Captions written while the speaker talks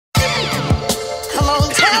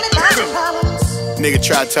him. Nigga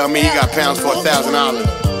tried to tell me he got pounds for $1,000.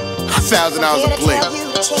 $1,000 a plate.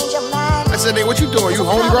 I said, nigga, what you doing? You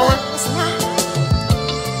home growing?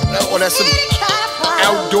 Or that's some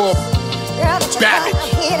outdoor babbage.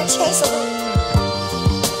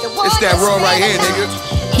 It's that raw right here, nigga.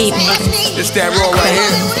 Heatmakerz. It's that raw right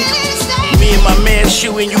here. Me and my man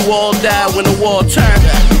shooting, you all died when the war turned.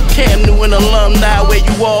 Cam Newton alumni where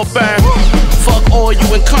you all burn. Fuck all you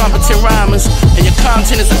incompetent rhymers, and your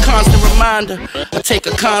content is a constant reminder. I take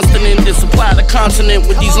a consonant and supply the continent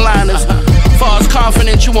with these liners. Far as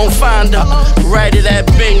confident you won't find her. Right at that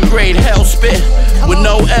Bing grade hell spit with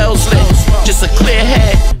no L's lit. Just a clear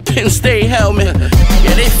head, Penn State helmet.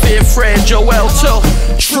 Yeah, they fear Fred Joell too.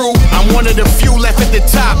 True, I'm one of the few left at the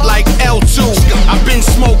top like L2. I've been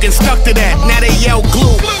smoking, stuck to that, now they yell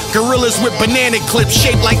glue. Gorillas with banana clips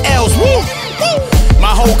shaped like L's. Woo!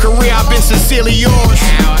 My whole career I've been sincerely yours.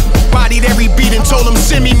 Bodied every beat and told them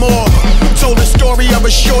send me more. Told the story of a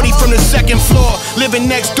shorty from the second floor, living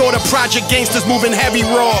next door to project gangsters moving heavy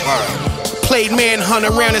raw. Played manhunt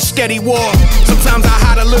around a steady war. Sometimes I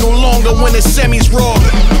hide a little longer when the semis raw.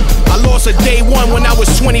 I lost a day one when I was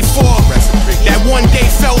 24. That one day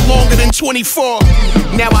felt longer than 24.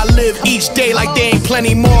 Now I live each day like there ain't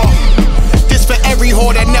plenty more. This for every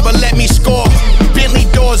whore that never let me score. Bentley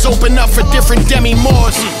doors open up for different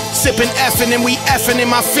demi-moors. Sippin' effin' and we effin'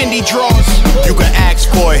 in my Fendi drawers. You can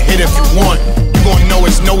ask for a hit if you want. You gon' know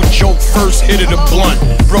it's no joke, first hit of the blunt.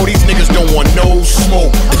 Bro, these niggas don't want no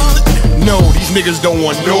smoke. No, these niggas don't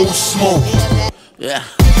want no smoke. Yeah.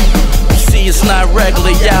 You see, it's not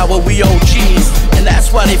regular, y'all, we OGs. And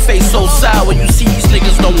that's why they face so sour. You see, these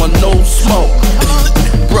niggas don't want no smoke.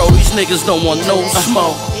 Bro, these niggas don't want no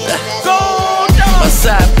smoke. My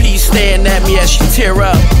side piece staring at me as she tear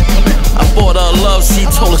up. I bought her a love seat,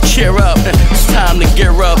 told her cheer up. It's time to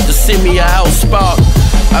gear up to send me a house spark.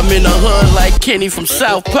 I'm in the hood like Kenny from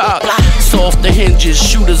South Park. It's off the hinges,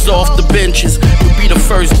 shooters off the benches. You'll be the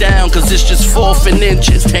first down cause it's just 4th and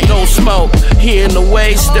inches. Ain't no smoke, he in the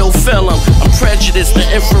way, still feel him. I'm prejudiced, the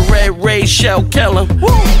infrared rays shall kill him.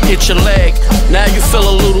 Hit your leg, now you feel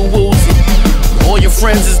a little woozy. All your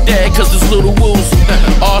friends is dead cause it's little woozy.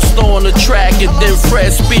 All-star on the track and then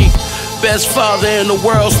Fred speak. Best father in the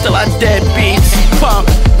world, still I dead beats. Pump,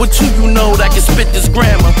 what you know that can spit this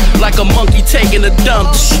grammar? Like a monkey taking a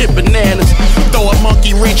dump, this shit bananas. Throw a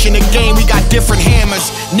monkey wrench in the game, we got different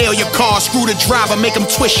hammers. Nail your car, screw the driver, make him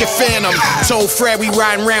twist your phantom. Told Fred we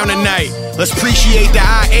riding round tonight. Let's appreciate the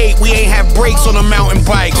I-8, we ain't have brakes on the mountain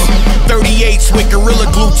bikes. 38s with Gorilla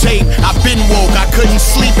Glue tape. I been woke, I couldn't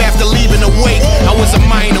sleep after leaving the wake. I was a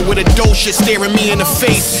minor with a dope shit staring me in the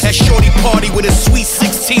face. That shorty party with a sweet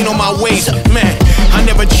 16 on my waist. Man, I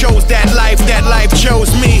never chose that life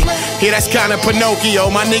chose me. Yeah, that's kinda Pinocchio,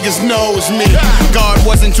 my niggas knows me. God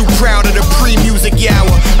wasn't too proud of the pre-music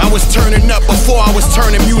hour. I was turning up before I was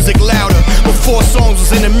turning music louder. Before songs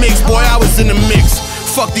was in the mix, boy, I was in the mix.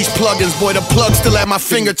 Fuck these plugins, boy, the plug still at my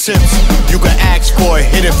fingertips. You can ask for a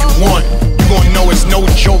hit if you want. You gon' know it's no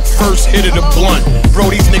joke, first hit of the blunt. Bro,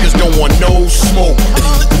 these niggas don't want no smoke.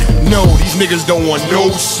 No, these niggas don't want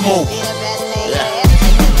no smoke.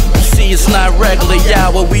 It's not regular,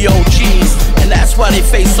 y'all, we OGs. And that's why they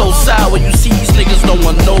face so sour. You see, these niggas don't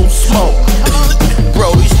want no smoke.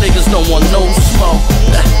 Bro, these niggas don't want no smoke.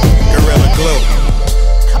 Gorilla Glue.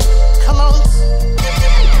 Come on.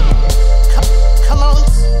 Come on.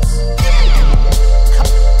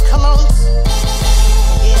 Come on.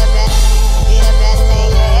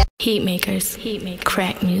 Heatmakerz.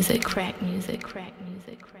 Crack music. Crack music. Crack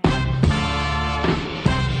music. Crack.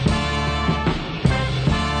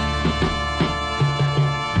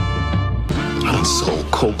 I sold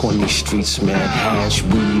coke on these streets, man. Hash,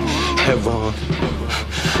 weed, heroin.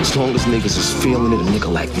 As long as niggas is feeling it, a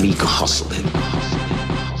nigga like me can hustle it.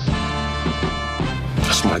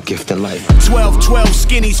 That's my gift in life. 12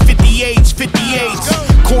 skinnies, 58s.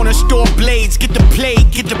 Corner store blades, get the play.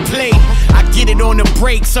 I get it on the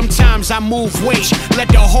break, sometimes I move weight. Let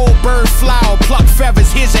the whole bird fly or pluck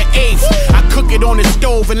feathers, here's an eighth. I cook it on the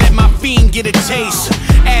stove and let my fiend get a taste.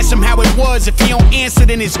 Ask him how it was, if he don't answer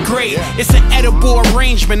then it's great. It's an edible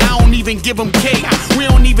arrangement, I don't even give him cake. We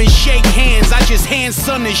don't even shake hands, I just hand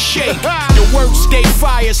son and shake. The work stay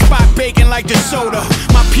fire, spot baking like the soda.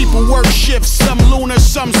 My people work shifts, some lunar,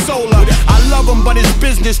 some solar. I love them but it's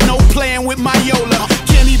business, no playing with my Yola.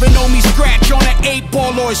 Can't even know me scratch on an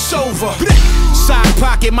 8-ball or it's over. Side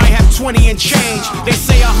pocket might have 20 and change. They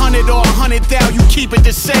say 100 or 100,000, you keep it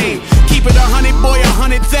the same. Keep it 100, boy,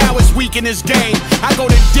 100,000 is weak in this game. I go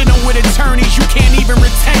to dinner with attorneys you can't even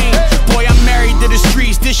retain. Boy, I'm married to the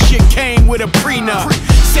streets, this shit came with a prenup.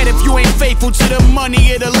 said if you ain't faithful to the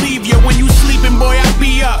money, it'll leave you. When you sleeping, boy, I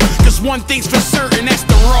be up. Cause one thing's for certain, that's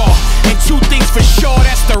the raw. And two things for sure,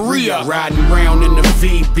 that's the real. Riding around in the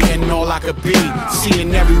V, being all I could be.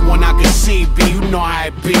 Seeing everyone I could see, be, you know how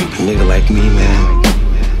it be. A nigga like me, man,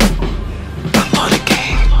 I love the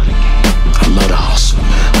game. I love the hustle,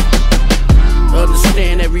 man.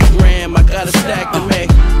 Understand every gram, I got a stack to make.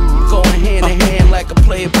 Going hand in hand like a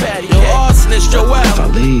player patty. Yo, arsonist,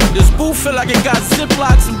 Joell. This booth feel like it got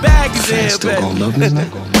ziplocs and bags in here, still gon' love me, man.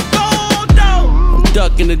 I'm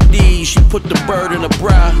ducking the D's, she put the bird in her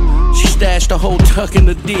bra. She stashed the whole duck in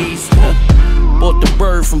the D's. Bought the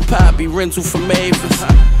bird from Poppy, rental from Mavis.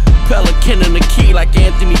 Pelican in the key like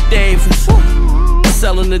Anthony Davis.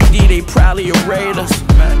 Selling the D, they probably a Raiders.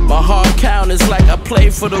 My heart count is like I play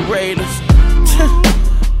for the Raiders.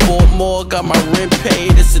 Bought more, got my rent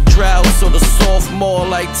paid. It's a drought, so the sophomore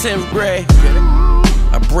like 10th grade.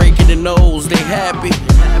 I break it in those, they happy.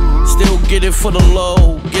 Still get it for the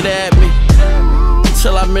low, get at me.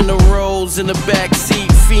 Till I'm in the rows in the back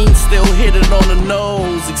seat. Fiend still hit it on the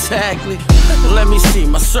nose, exactly. Let me see,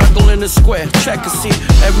 my circle in the square. Check and see,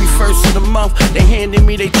 every first of the month they handing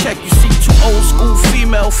me they check. You see, two old school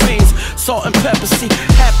female fiends, salt and pepper. See,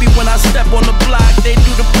 happy when I step on the block, they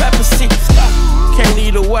do the pepper. See, can't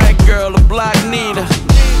need a white girl, a block neither.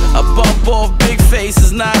 I bump off big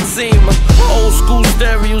faces, not Zima. Old school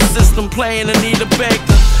stereo system playing Anita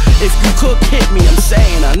Baker. If you cook, hit me, I'm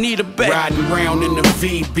saying I need a back. Riding around in the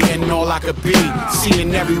V, being all I could be.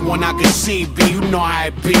 Seeing everyone I could see, be, you know how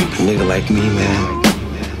it be. A nigga like me, man,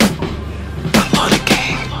 I love the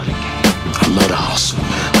game. I love the hustle,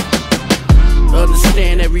 man.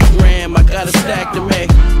 Understand every gram, I got a stack to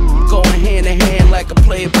make. Going hand in hand like a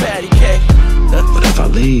player patty cake. But if I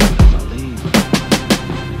leave,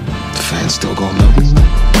 the fans still gon' love me.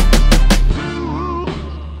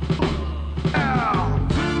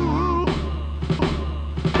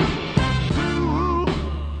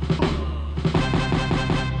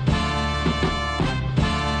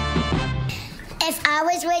 If I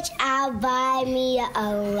was rich, I'll buy me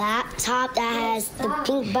a laptop that has the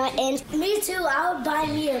pink buttons. Me too. I would buy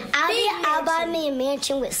me a I'll buy me a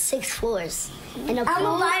mansion with 6 floors and a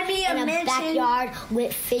pool buy me and a mansion. backyard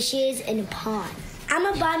with fishes and a pond. I'm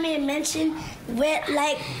gonna buy me a mansion with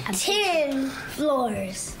like 10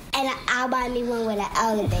 floors. And I'll buy me one with an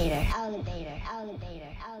elevator.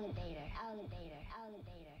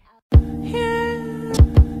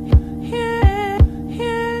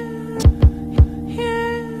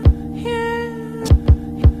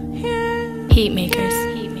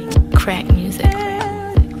 Heatmakerz, crack music.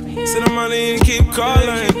 Send the money and keep calling.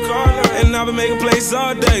 And I've been making plays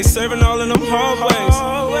all day, serving all in them hallways.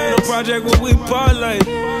 No project where we parlay.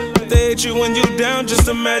 They hate you when you down, just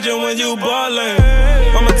imagine when you ballin'.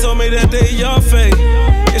 Mama told me that they all fake,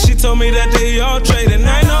 and she told me that they all trade. And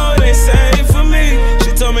I know it ain't same for me.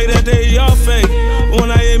 She told me that they all fake.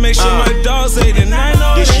 When I ain't make sure my dogs ate, and I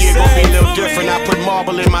know this year gon' be a little for different. me. I put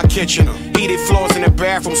marble in my kitchen, heated floors in the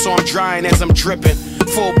bathroom, so I'm drying as I'm dripping.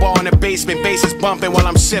 Full bar in the basement, basses bumping while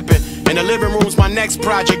I'm sipping. And the living room's my next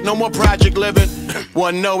project, no more project living.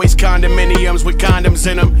 Wasn't always condominiums with condoms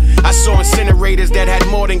in them. I saw incinerators that had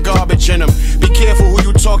more than garbage in them. Be careful who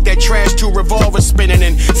you talk that trash to, revolver spinning.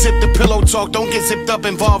 And zip the pillow talk, don't get zipped up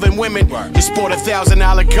involving women. Just sport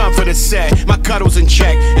 $1,000 comforter set, my cuddles in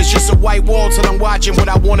check. It's just a white wall till I'm watching what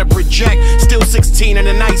I wanna project. Still 16 in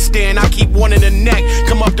the nightstand, I keep one in the neck.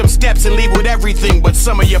 Come up them steps and leave with everything but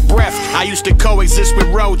some of your breath. I used to coexist with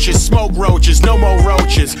roaches, smoke roaches, no more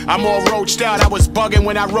roaches. I'm all roached out, I was bugging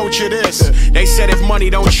when I wrote you this. They said if money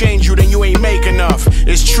don't change you, then you ain't make enough.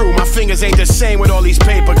 It's true, my fingers ain't the same with all these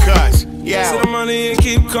paper cuts. Yeah. Send the money and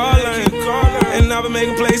keep calling. And I've been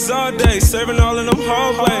making plays all day, serving all in them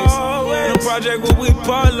hallways. No project where we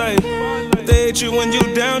parlay. They hate you when you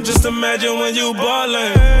down, just imagine when you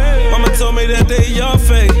ballin'. Mama told me that they all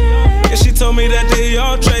fake, and she told me that they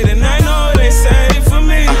all trade. And I know it ain't same for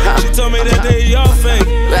me. She told me that they all fake.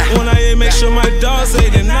 When I ain't make sure my dogs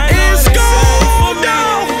ate, and I know it ain't same for me.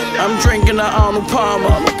 I'm drinking the Arnold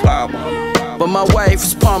Palmer, but my wife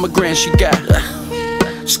is pomegranate. She got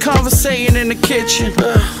just conversating in the kitchen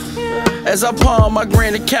as I palm my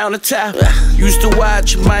granite countertop. Used to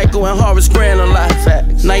watch Michael and Horace Grant a lot.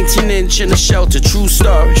 19-inch in the shelter, true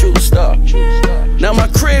story. Now my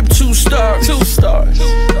crib 2 stars.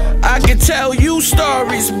 I can tell you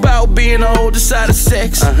stories about being the oldest out of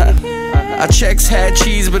 6. I checks had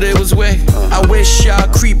cheese, but it was wet. I wish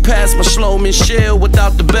y'all creep past my Shlomin shell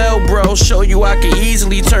without the bell, bro. Show you I can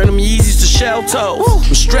easily turn them Yeezys to shell toes.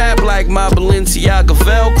 I'm strapped like my Balenciaga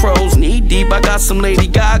Velcros. Knee deep, I got some Lady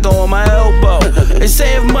Gaga on my elbow. They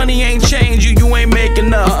say if money ain't changed you, you ain't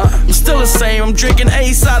making up. I'm still the same, I'm drinking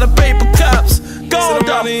Ace out of paper cups. Go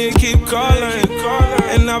down and keep calling.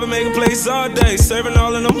 And I've been making plays all day, serving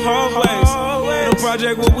all in them hallways. In the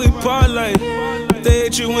project where we parlay. They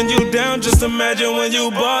hate you when you down, just imagine when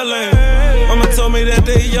you ballin'. Mama told me that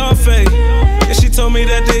they all fake. Yeah, she told me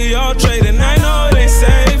that they all trade. And I know it ain't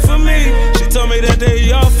safe for me. She told me that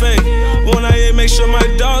they all fake. When I ain't make sure my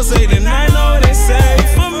dogs ate. And I know it ain't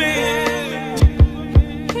safe for me.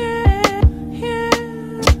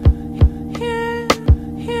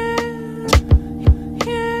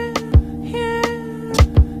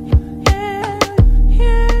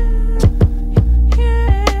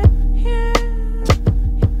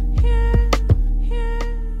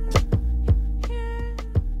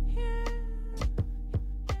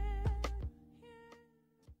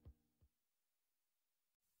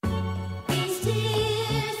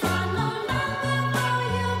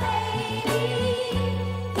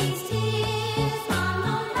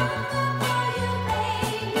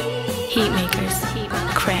 Heatmakerz,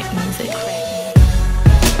 crack music.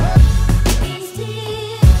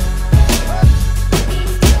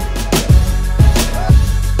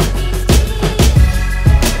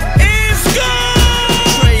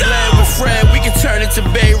 To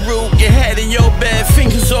Beirut, your head in your bed,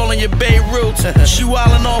 fingers all in your Beirut. She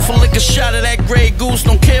wildin' off a lick a shot of that Grey Goose.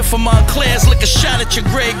 Don't care for Montclair's, lick a shot at your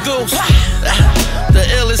Grey Goose. The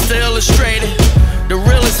illest, the illustrated, the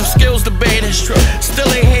realest of skills debated. Still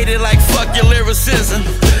ain't hated like fuck your lyricism.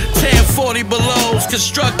 1040 below's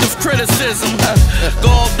constructive criticism.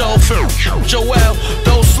 Goldo, Joell,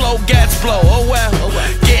 those slow gats blow. Oh well,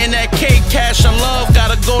 getting that cake cash I love.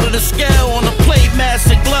 Gotta go to the scale on the plate,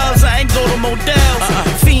 master gloves. I ain't go to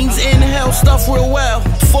Models. Fiends inhale stuff real well.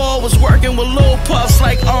 Before was working with Lil Puffs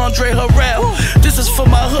like Andre Harrell. This is for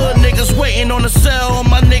my hood niggas waiting on the cell. All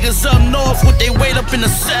my niggas up north with they weight up in the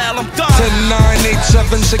cell. I'm gone. 10, 9, 8,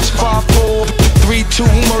 7, 6, 5, 4, 3, 2,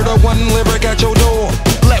 murder, 1 lyric at your door.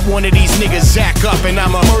 Let one of these niggas zack up and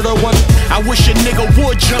I'ma murder 1. I wish a nigga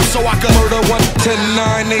would jump so I could murder 1. 10,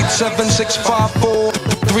 9, 8, 7, 6, 5, 4,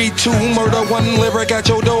 3, 2, murder 1 lyric at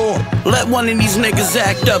your door. Let one of these niggas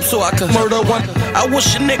act up so I could murder 1. I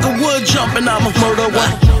wish a nigga would jump and I'ma murder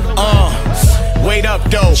 1. Wait up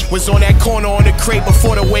though, was on that corner on the crate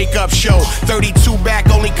before the wake up show. 32 back,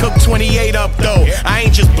 only cooked 28 up though. I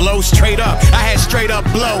ain't just blow straight up, I had straight up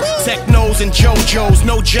blow. Technos and JoJo's,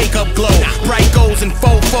 no Jacob glow. Bright goals and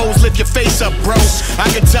fofos, lift your face up bro. I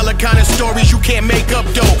can tell the kind of stories you can't make up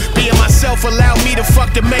though. Being myself allowed me to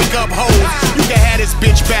fuck the makeup hoes. You can have this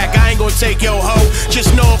bitch back, I ain't gonna take your hoe.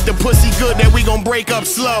 Just know if the pussy good that we gon' break up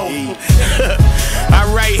slow. I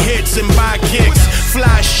write hits and buy kicks,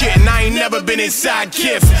 fly shit and I ain't never been inside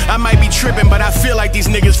K.I.F. I might be tripping, but I feel like these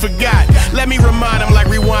niggas forgot. Let me remind them like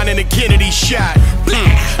rewinding a Kennedy shot.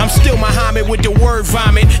 I'm still Muhammad with the word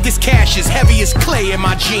vomit. This cash is heavy as clay in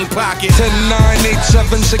my jean pocket. 10, 9, 8,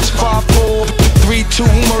 7, 6, 5, 4, 3, 2,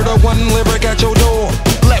 murder 1 lyric at your door.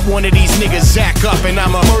 Let one of these niggas zack up and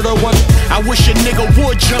I'ma murder 1. I wish a nigga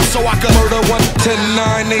would jump so I could murder 1. 10,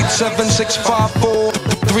 9, 8, 7, 6, 5, 4,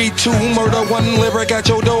 3, 2, murder 1 lyric at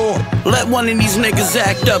your door. Let one of these niggas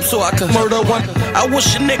act up so I could murder 1. I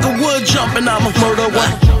wish a nigga would jump and I'ma murder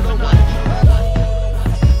 1.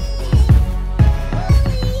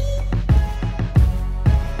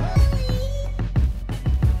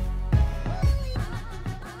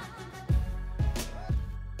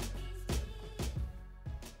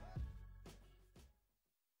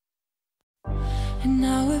 And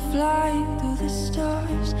now we're flying through the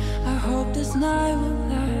stars. I hope this night will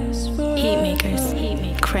last forever.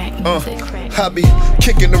 Heatmakerz, crack music. I be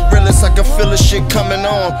kicking the realest, I can feel the shit coming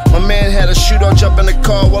on. My man had a shootout, jump in the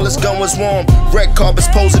car while his gun was warm. Red carpets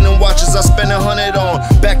posing in watches, I spend 100 on.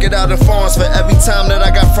 Back it out in farms for every time that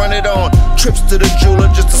I got fronted on. Trips to the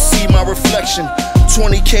jeweler just to see my reflection.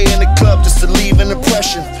 20K in the club just to leave an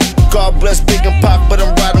impression. God bless Big and Pop, but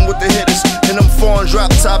I'm riding with the hitters. And them foreign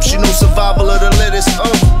drop tops, you know survival of the littest.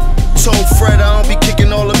 Told Fred I don't be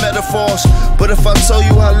kicking all the metaphors, but if I tell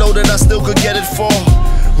you how low that I still could get it for,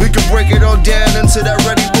 we could break it all down into that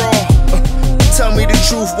ready raw. Tell me the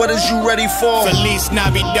truth, what is you ready for? Feliz,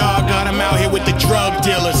 Navidad, got him out here with the drug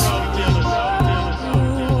dealers.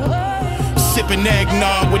 Sipping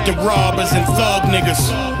eggnog with the robbers and thug niggas.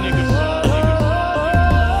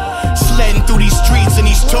 Sledding through these streets and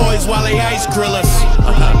these toys while they ice grill us.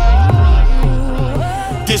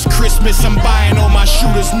 This This Christmas I'm buying all my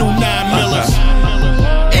shooters new 9mm.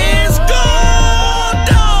 It's gone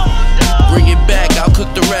down. Bring it back, I'll cook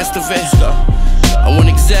the rest of it. I want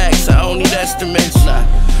exacts, I don't need estimates.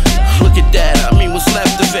 Look at that, I mean what's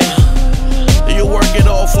left of it. You work it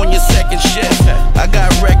off on your second shift. I got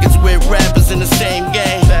records with rappers in the same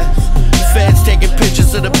game. Feds taking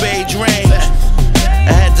pictures of the beige rain. I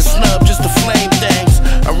had to snub just to flame things.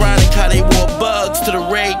 Ironic how they wore bugs till the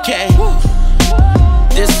raid came.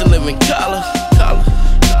 This the living color.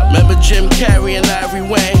 Remember Jim Carrey and Ivory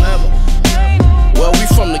Wayne? Well, we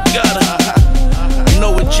from the gutter. You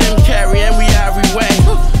know what Jim Carrey and we Ivory Wayne.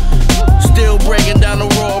 Still breaking down the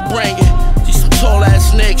raw bringing. These some tall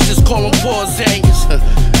ass niggas, just call them Porzingis.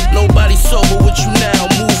 Nobody sober with you now.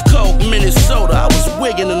 Move coke, Minnesota. I was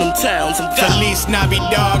wigging in them towns. Feliz,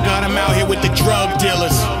 Navidad, got him out here with the drug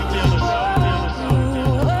dealers.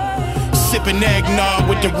 Sipping eggnog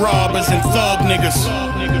with the robbers and thug niggas.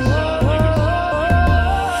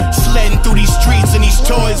 Sledding through these streets and these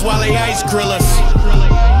toys while they ice grill us.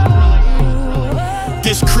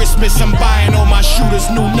 This Christmas I'm buying all my shooters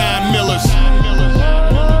new 9mm.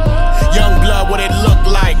 Young blood, what it look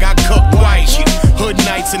like, I cook white. Hood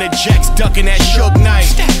nights and the jacks ducking that Suge Knight.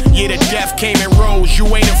 Yeah, the death came and rose. You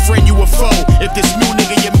ain't a friend, you a foe. If this new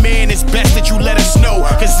nigga your man, it's best that you let us know.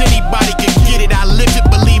 Cause anybody can get it, I live it,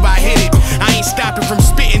 believe I hit it. I ain't stopping from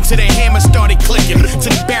spitting till the hammer started clicking.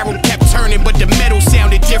 Till the barrel kept turning, but the metal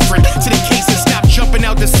sounded different. Till the cases stopped jumping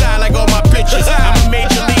out the side like all my bitches. I'm a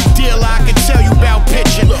major league dealer, I can tell you about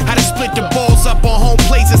pitching. How to split the balls up on home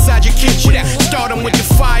plates inside your kitchen. Start them with the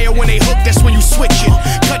fire, when they hook, that's when you switch it.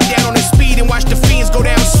 Cut down on the speed and watch the fiends go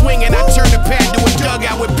down swinging. I turned the pad to a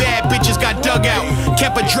dugout with bad bitches got dug out.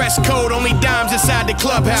 Kept a dress code, only dimes inside the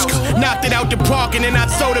clubhouse. Knocked it out the park and then I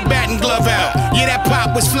throw the bat and glove out. Yeah, that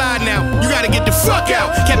pop was fly now, you gotta get the fuck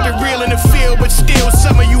out. Kept it real in the field, but still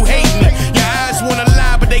some of you hating it. Your eyes wanna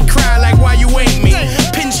lie, but they cry like why you ain't me.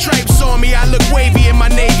 Pinstripes on me, I look wavy in my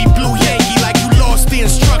navy blue Yankee. Like you lost the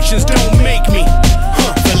instructions, don't make me.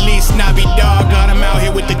 Feliz Navidad, got him out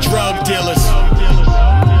here with the drug dealers.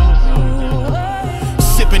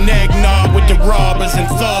 Sipping eggnog with the robbers and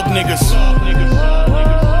thug niggas.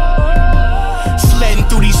 Sledding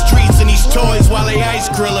through these streets and these toys while they ice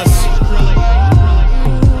grill us.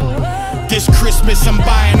 This Christmas I'm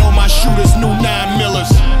buying all my shooters new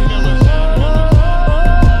 9mm.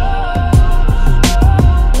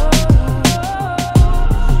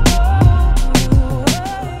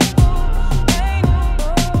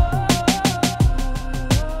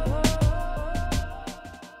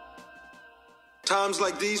 Times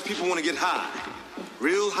like these, people want to get high.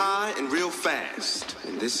 Real high and real fast.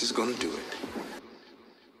 And this is gonna do it.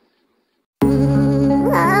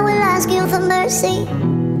 I will ask you for mercy.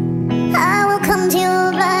 I will come to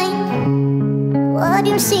you blind. What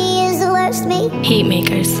you see is the worst me.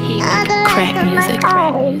 Heatmakerz. Crack music.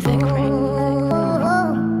 Crack music.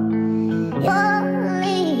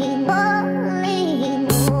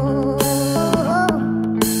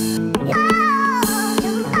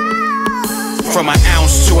 From an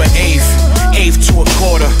ounce to an eighth, eighth to a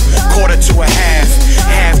quarter, quarter to a half,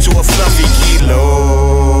 half to a fluffy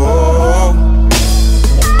kilo.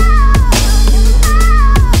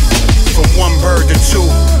 From one bird to two,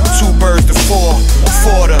 two birds to four,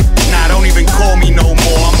 four to, nah, don't even call me no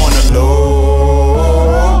more, I'm on the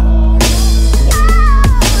low.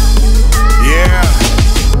 Yeah.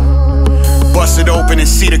 Bust it open and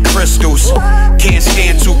see the crystals. Can't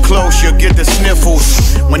stand too close, you'll get the sniffles.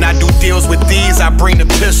 When I do deals with these, I bring the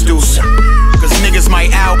pistols. Cause niggas might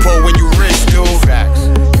outpo when you rich, dude.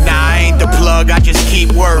 Nah, I ain't the plug, I just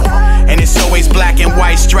keep work. And it's always black and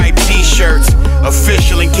white striped t-shirts.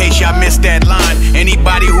 Official in case y'all missed that line.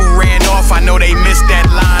 Anybody who ran off, I know they missed that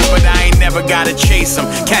line. But I ain't never gotta chase them,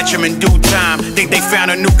 catch them in due time. Think they found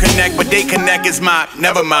a new connect, but they connect is my,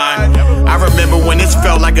 never mind. I remember when this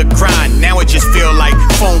felt like a grind. Now it just feel like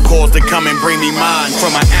phone calls to come and bring me mine.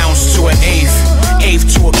 From an ounce to an eighth, eighth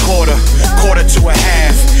to a quarter, quarter to a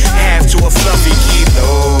half, half to a fluffy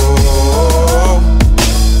kilo.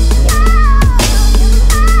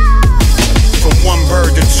 From one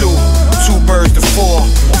bird to two, two birds to four,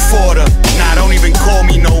 four to, nah, don't even call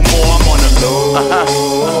me no more, I'm on the low.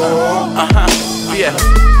 Yeah.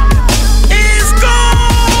 It's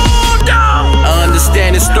gone down. I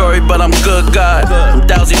understand this story, but I'm good, God.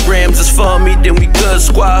 1,000 grams is for me, then we good,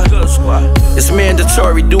 squad. It's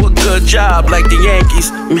mandatory, do a good job like the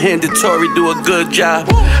Yankees. Mandatory, do a good job.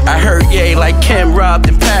 I heard yay like Kim robbed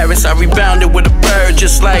in Paris. I rebounded with a bird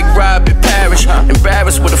just like Robin Parrish.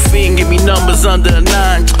 Embarrassed with a fiend, give me numbers under a 9.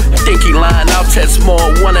 I think he lying, I'll test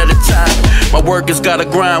more one at a time. My workers gotta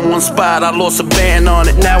grind one spot, I lost a band. stand on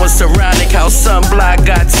it. Now it's ironic how sunblock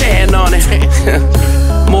got tan on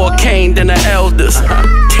it. More Kane than the elders.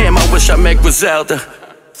 Damn, I wish I met Griselda.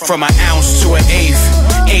 From an ounce to an eighth,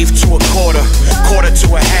 eighth to a quarter, quarter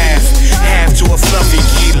to a half, half to a fluffy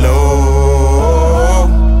kilo.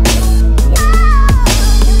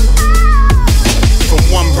 From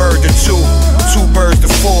one bird to two, two birds to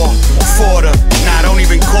four, four to, nah, don't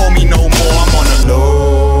even call me no more, I'm on the low.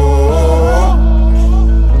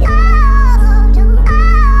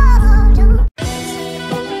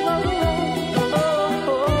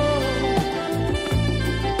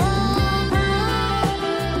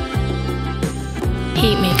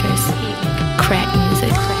 Heatmakerz, crack music.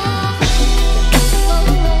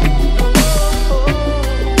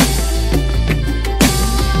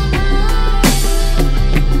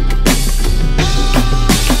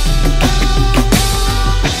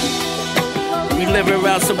 We living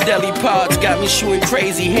around some deli pods, got me shooting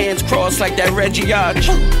crazy, hands crossed like that Reggie Arch.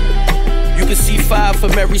 You can see 5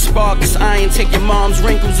 from every spark. This iron take your mom's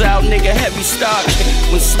wrinkles out, nigga, heavy stock.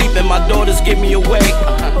 When sleeping, my daughters get me awake.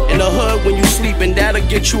 In the hood, when you sleeping, that'll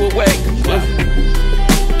get you awake.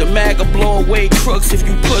 The mag'll blow away crooks if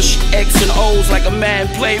you push X and O's like a man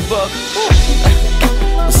playbook.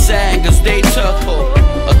 Sad, cause they tough.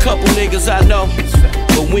 A couple niggas I know.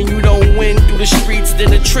 But when you don't win through the streets, then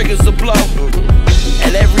the triggers will blow.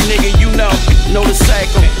 And every nigga you know the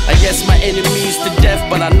cycle. I guess my enemies to death,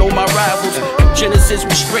 but I know my rivals. Genesis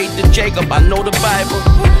was straight to Jacob, I know the Bible.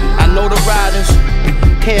 I know the riders.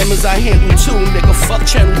 Hammers I handle too, nigga, fuck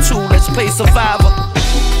channel 2, let's play Survivor.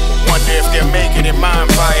 Wonder if they're making it my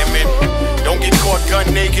environment. Don't get caught gun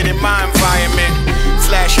naked in my environment.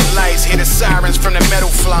 Flashing lights, hear the sirens from the metal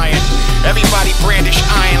flying. Everybody brandish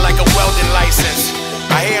iron like a welding license.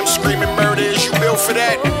 I hear him screaming murder, is you built for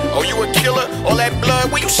that? Oh, you a killer? All that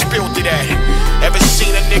blood, where you spilled it at? Ever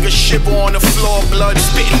seen a nigga shiver on the floor, blood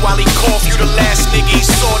spitting while he coughed? You the last nigga he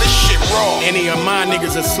saw this shit raw. Any of my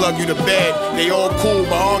niggas will slug you to bed. They all cool,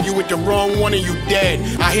 but argue with the wrong one and you dead.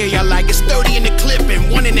 I hear y'all like it's 30 in the clip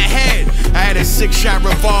and 1 in the head. I had a 6-shot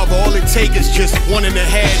revolver, all it take is just 1 in the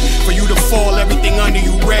head. For you to fall, everything under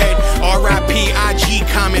you red. R.I.P. IG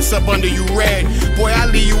comments up under you red. Boy, I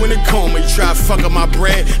leave you in a coma, you try to fuck up my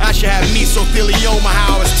bread. I should have mesothelioma,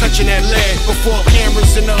 how I was touching that lead. Before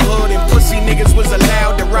cameras in the hood and pussy niggas was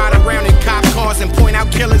allowed to ride around in cop cars and point out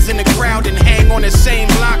killers in the crowd and hang on the same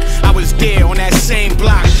block. I was there on that same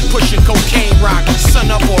block, pushing cocaine rock, sun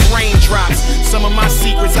up or raindrops. Some of my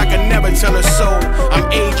secrets I can never tell a soul. I'm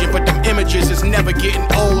aging, but them images is never getting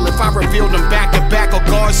old. If I revealed them back to back or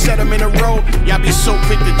God set them in a row, y'all be so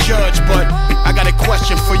quick to judge, but I got a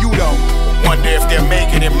question for you though. Wonder if they're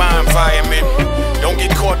making it my environment. Don't get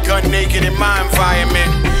caught gun naked in my environment.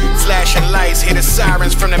 Flashing lights, hear the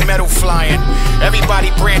sirens from the metal flying. Everybody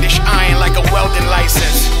brandish iron like a welding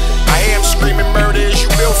license. I hear him screaming murder, is you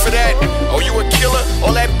built for that? Oh, you a killer?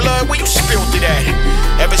 All that blood, where you spilled it at?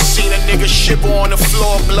 Ever seen a nigga shiver on the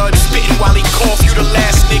floor, blood spitting while he coughed? You the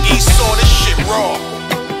last nigga he saw this shit raw.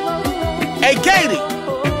 Hey, Katie,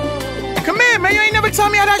 come here, man. You ain't never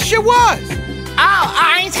told me how that shit was. Oh,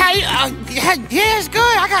 I ain't tell you. Yeah, it's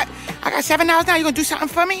good. I got $7 now. You gonna do something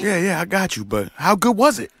for me? Yeah, I got you, but how good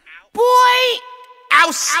was it? Boy,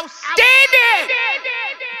 outstanding!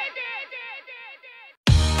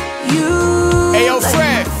 Hey, yo,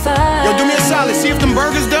 Fred. Yo, do me a solid. See if them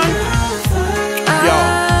burgers done. Yo,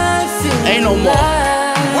 ain't no more.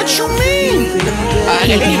 What you mean? I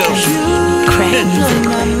hate them. Crack music. You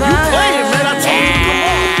playing, man. I told you, come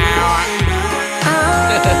on.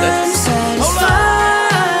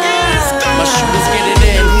 My shooters get it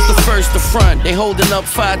in. Who's the first to front? They holding up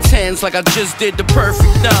 510s like I just did the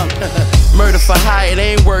perfect dunk. Murder for hire, it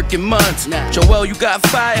ain't working months. Joell, you got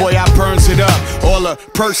fire. Boy, I burns it up. All the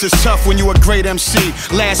perks is tough when you a great MC.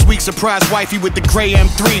 Last week, surprised wifey with the gray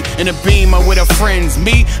M3 and a Beamer with her friends.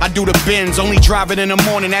 Me, I do the Benz, only drive it in the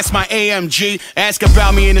morning. That's my AMG. Ask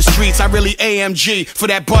about me in the streets, I really AMG. For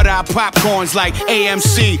that butter, I popcorns like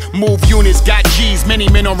AMC. Move units, got G's, many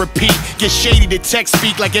men on repeat. Get shady to text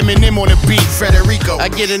speak like Eminem on the beat. Federico. I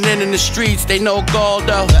get it in the streets, they know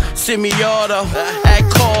Galdo, Semi-Auto, act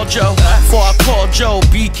call Joe. Before I call Joe,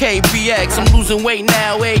 BK, BX, I'm losing weight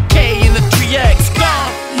now, AK in the 3X,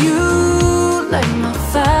 gone. You light my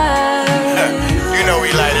fire. You know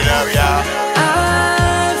we light it up, y'all.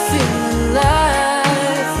 I feel alive.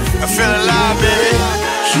 I feel alive, baby.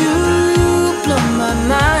 You blow my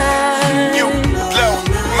mind. You blow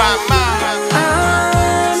my mind.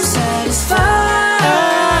 I'm satisfied.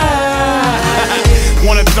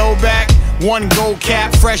 Want a throwback? One gold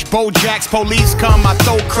cap, fresh Bojacks, police come, my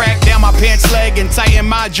throat crack down my pants leg and tighten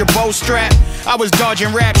my jabot strap. I was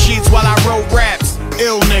dodging rap sheets while I wrote raps.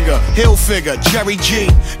 Ill nigga, hill figure, Jerry G.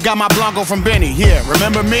 Got my Blanco from Benny, yeah,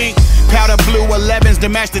 remember me? Powder blue 11s to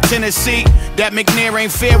match the Tennessee. That McNair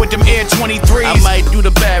ain't fair with them Air 23s. I might do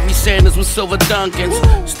the Barry Sanders with silver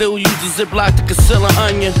Dunkins. Still use the Ziploc to conceal an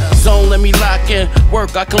onion. Zone let me lock in.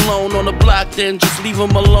 Work I can loan on the block then. Just leave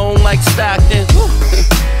him alone like Stockton.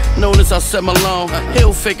 Notice I said Malone,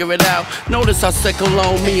 he'll figure it out. Notice I said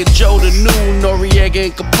Cologne, me and Joe the new Noriega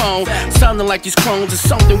and Capone. Sounding like these clones is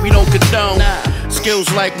something we don't condone.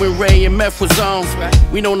 Skills like when Ray and Meth was on.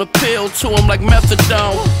 We don't appeal to them like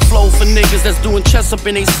methadone. Flow for niggas that's doing chest up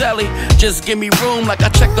in they celly. Just give me room like I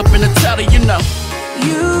checked up in the telly, you know.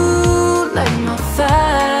 You light my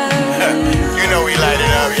fire. You know we light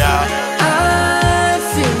it up, y'all. I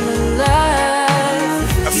feel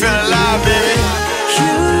alive. I feel alive, baby.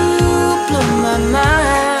 My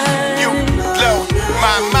mind. You blow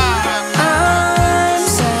my mind. I'm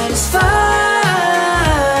satisfied.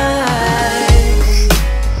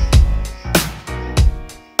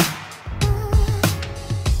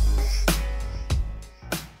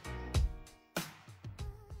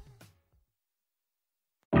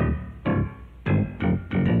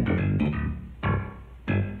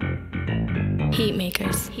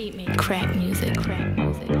 Heatmakerz, crack music, crack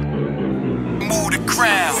music. Move the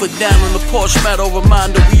crowd. Foot down on the Porsche metal,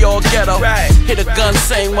 reminder we all ghetto. Right. Hit a gun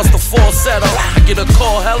saying once the falsetto. I get a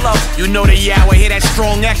call, hello. You know the hour, hear that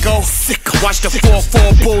strong echo. Watch the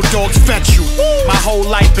 4-4 Bulldogs fetch you. My whole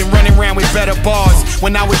life been running around with better bars.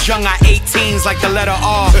 When I was young, I 18s like the letter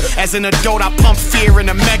R. As an adult, I pump fear in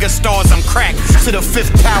the mega stars. I'm cracked to the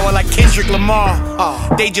fifth power like Kendrick Lamar.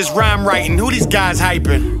 They just rhyme writing. Who these guys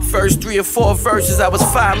hyping? First 3 or 4 verses, I was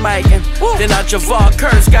fire micing. Then I Joell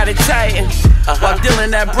Ortiz got it tighten. While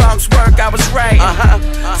dealing that Bronx work, I was writing.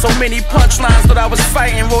 So many punchlines that I was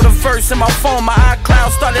fighting. Wrote a verse in my phone, my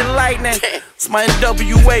iCloud started lightning. It's my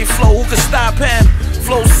NWA flow, who could stop him?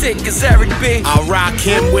 Flow sick as Eric B. I rock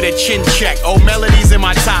him with a chin check. Oh, melodies in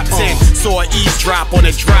my top 10. Saw an eavesdrop on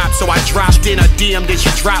a drop, so I dropped in a DM. Then she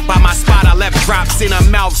dropped by my spot. I left drops in her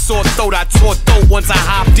mouth, sore throat. I tore throat once I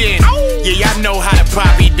hopped in. Yeah, y'all know how the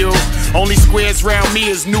poppy do. Only squares round me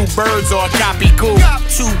is new birds or a copy cool.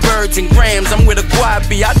 2 birds and grams, I'm with a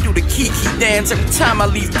guapi. I do the Kiki dance every time I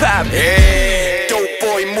leave poppin'. Yeah, dope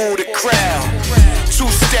boy move the crowd.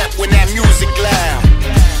 2-step when that music loud.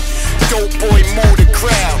 Dope boy move the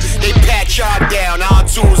crowd. They pat y'all down, all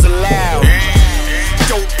tools allowed.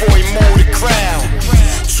 Dope boy move the crowd.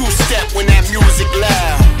 2-step when that music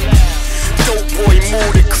loud. Dope boy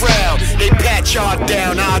move the crowd. They pat y'all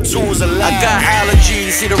down, all tools allowed. I got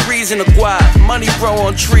allergies, see the reason to guap. Money grow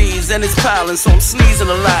on trees and it's piling, so I'm sneezing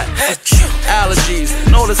a lot. Allergies,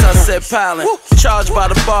 notice I said piling. Charged by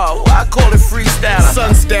the bar, I call it freestyling.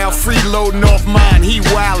 Sunstyle, freeloading off mine, he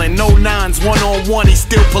wildin'. No nines, one-on-one, he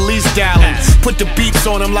still police dialing. Put the beats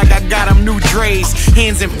on him like I got him new Dre's.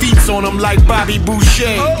 Hands and feet on him like Bobby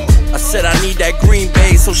Boucher. I said I need that green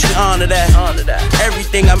bay, so she honor that.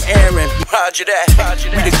 Everything I'm airing, roger that.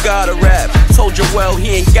 We the god of rap. Told Joell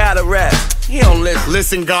he ain't gotta rap. He don't listen.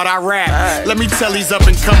 Listen, God, I rap. Let me tell these up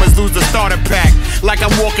and comers lose the starter pack. Like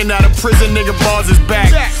I'm walking out of prison, nigga, bars is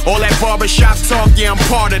back. All that barbershop talk, yeah, I'm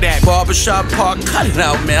part of that. Barbershop park, cut it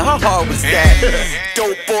out, man. How hard was that?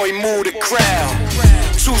 Dope boy move the crowd.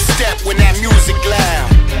 2-step when that music loud.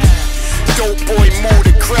 Dope boy move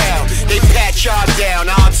the crowd. They pat y'all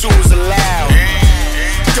down, all tools allowed.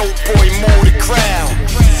 Dope boy move the crowd.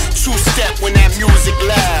 2-step when that music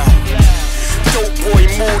loud. Dope boy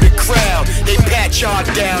move the crowd. They pat y'all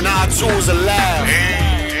down, all tools allowed.